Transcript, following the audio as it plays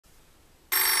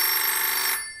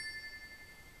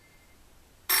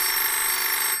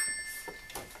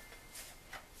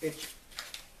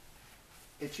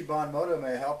Ichiban Moto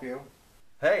may help you.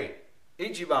 Hey,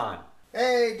 Ichiban.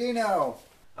 Hey, Dino.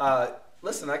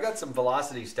 Listen, I got some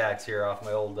velocity stacks here off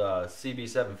my old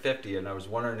CB750, and I was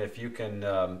wondering if you can,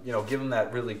 give them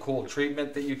that really cool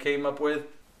treatment that you came up with.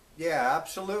 Yeah,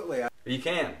 absolutely. You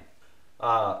can.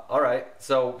 All right.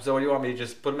 So what do you want me to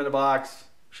just put them in a box,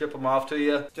 ship them off to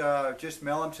you? Just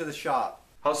mail them to the shop.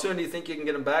 How soon do you think you can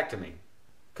get them back to me?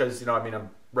 Because I'm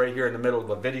right here in the middle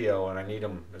of a video, and I need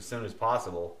them as soon as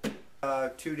possible.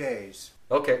 2 days.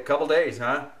 Okay, couple days,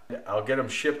 huh? I'll get them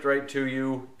shipped right to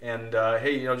you, and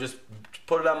hey, just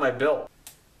put it on my bill.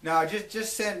 No,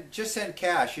 just send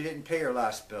cash. You didn't pay your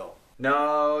last bill.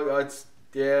 No, I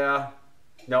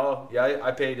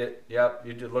paid it. Yep,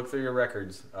 you did look through your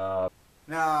records. No,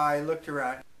 I looked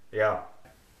around. Yeah.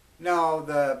 No,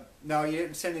 you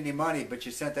didn't send any money, but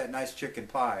you sent that nice chicken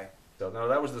pie. So no,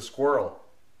 that was the squirrel.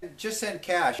 Just send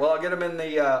cash. Well, I'll get them in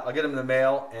the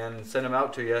mail and send them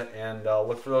out to you, and I'll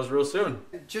look for those real soon.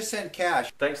 Just send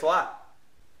cash. Thanks a lot.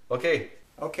 Okay.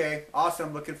 Okay,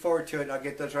 awesome. Looking forward to it. I'll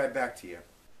get those right back to you.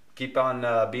 Keep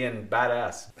on being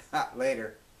badass.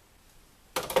 Later.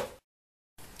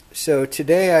 So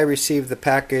today I received the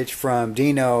package from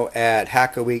Dino at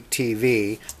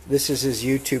HackaweekTV. This is his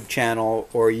YouTube channel,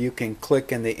 or you can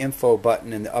click in the info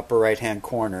button in the upper right hand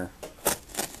corner.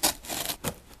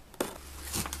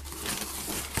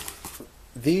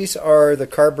 These are the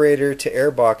carburetor to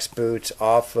airbox boots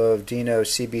off of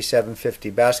Dino's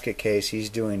CB750 basket case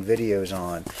he's doing videos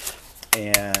on.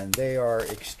 And they are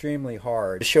extremely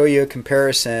hard. To show you a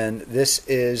comparison, this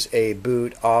is a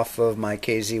boot off of my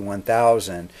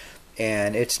KZ1000,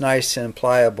 and it's nice and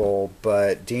pliable,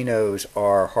 but Dino's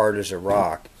are hard as a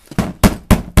rock.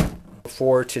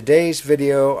 For today's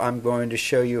video, I'm going to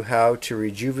show you how to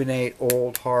rejuvenate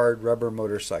old hard rubber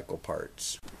motorcycle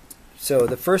parts. So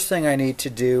the first thing I need to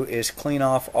do is clean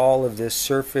off all of this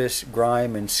surface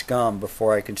grime and scum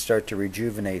before I can start to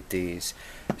rejuvenate these.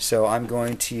 So I'm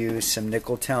going to use some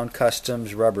Nickeltown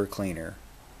Customs rubber cleaner.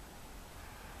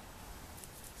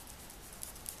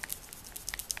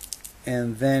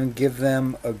 And then give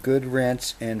them a good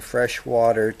rinse in fresh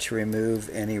water to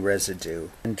remove any residue.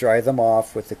 And dry them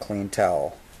off with a clean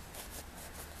towel.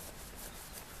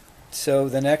 So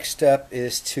the next step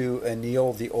is to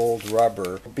anneal the old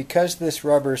rubber. Because this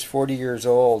rubber is 40 years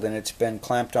old and it's been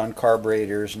clamped on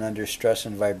carburetors and under stress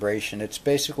and vibration, it's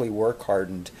basically work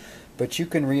hardened. But you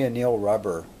can re-anneal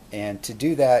rubber, and to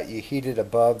do that you heat it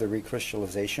above the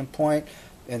recrystallization point,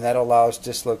 and that allows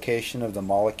dislocation of the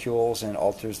molecules and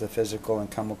alters the physical and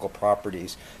chemical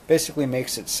properties. Basically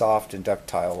makes it soft and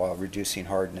ductile while reducing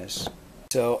hardness.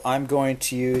 So I'm going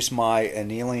to use my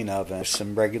annealing oven,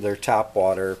 some regular tap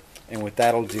water, and what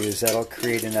that'll do is that'll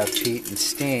create enough heat and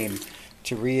steam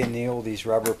to re-anneal these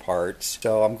rubber parts.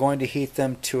 So I'm going to heat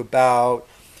them to about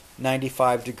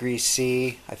 95 degrees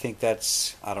C. I think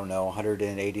that's,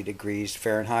 180 degrees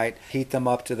Fahrenheit. Heat them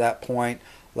up to that point,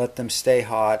 let them stay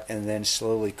hot, and then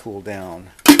slowly cool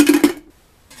down.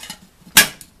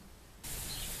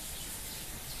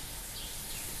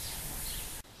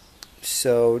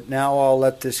 So now I'll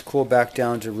let this cool back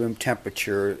down to room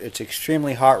temperature. It's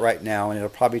extremely hot right now, and it'll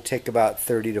probably take about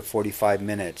 30 to 45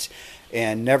 minutes.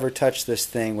 And never touch this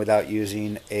thing without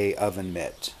using an oven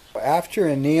mitt. After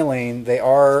annealing, they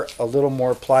are a little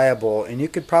more pliable, and you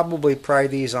could probably pry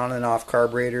these on and off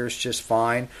carburetors just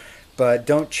fine. But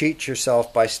don't cheat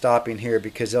yourself by stopping here,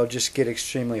 because they'll just get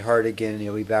extremely hard again and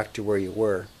you'll be back to where you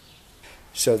were.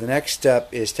 So the next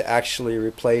step is to actually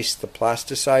replace the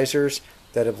plasticizers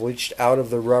that have leached out of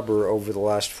the rubber over the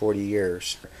last 40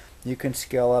 years. You can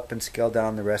scale up and scale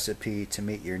down the recipe to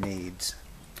meet your needs.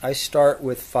 I start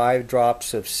with 5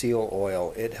 drops of seal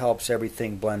oil. It helps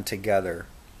everything blend together.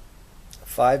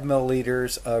 5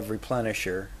 milliliters of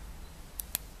replenisher.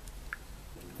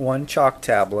 1 chalk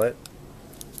tablet.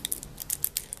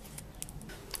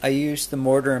 I used the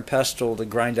mortar and pestle to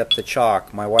grind up the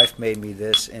chalk. My wife made me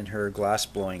this in her glass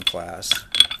blowing class.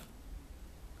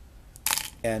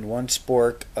 And 1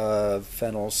 spork of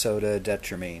phenyl soda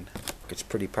detramine. It's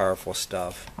pretty powerful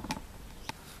stuff.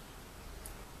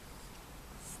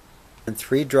 And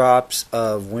 3 drops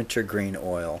of wintergreen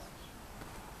oil.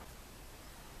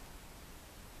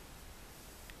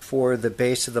 For the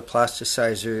base of the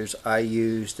plasticizers, I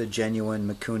use the genuine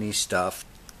Mikuni stuff.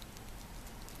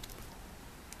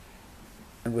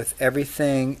 And with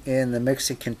everything in the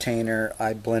mixing container,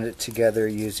 I blend it together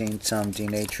using some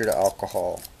denatured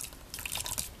alcohol.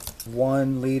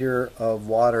 1 liter of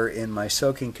water in my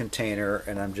soaking container,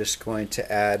 and I'm just going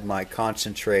to add my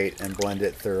concentrate and blend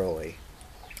it thoroughly.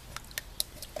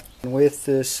 And with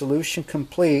the solution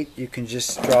complete, you can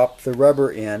just drop the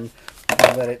rubber in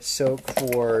and let it soak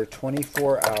for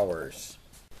 24 hours.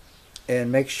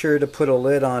 And make sure to put a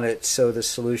lid on it so the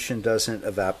solution doesn't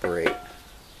evaporate.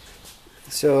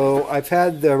 So I've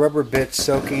had the rubber bits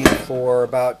soaking for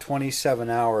about 27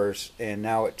 hours, and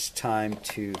now it's time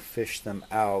to fish them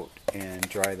out and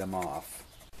dry them off.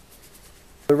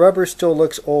 The rubber still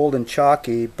looks old and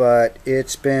chalky, but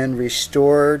it's been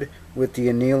restored with the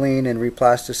annealing and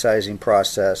replasticizing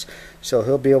process, so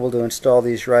he'll be able to install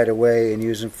these right away and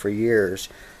use them for years.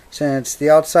 Since the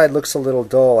outside looks a little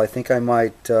dull, I think I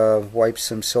might wipe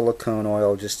some silicone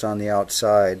oil just on the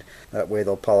outside. That way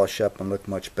they'll polish up and look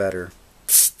much better.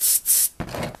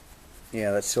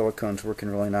 Yeah, that silicone's working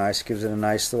really nice. Gives it a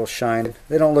nice little shine.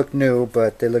 They don't look new,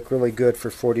 but they look really good for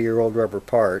 40-year-old rubber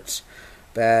parts.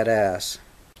 Badass.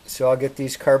 So I'll get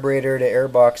these carburetor to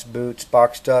airbox boots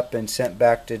boxed up and sent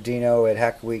back to Dino at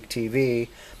HackaweekTV.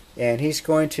 And he's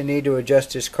going to need to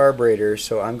adjust his carburetor,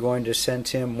 so I'm going to send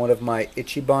him one of my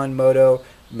Ichiban Moto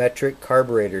metric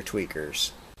carburetor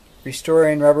tweakers.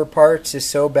 Restoring rubber parts is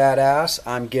so badass,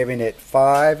 I'm giving it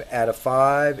 5 out of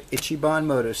 5 Ichiban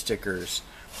Moto stickers.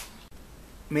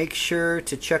 Make sure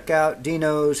to check out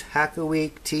Dino's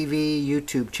HackaweekTV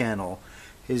YouTube channel.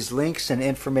 His links and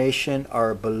information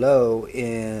are below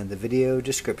in the video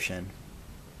description.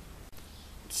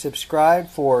 Subscribe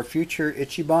for future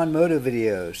Ichiban Moto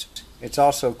videos. It's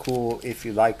also cool if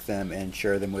you like them and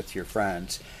share them with your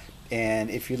friends. And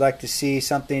if you'd like to see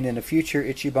something in a future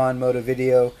Ichiban Moto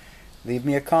video, leave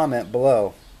me a comment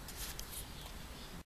below.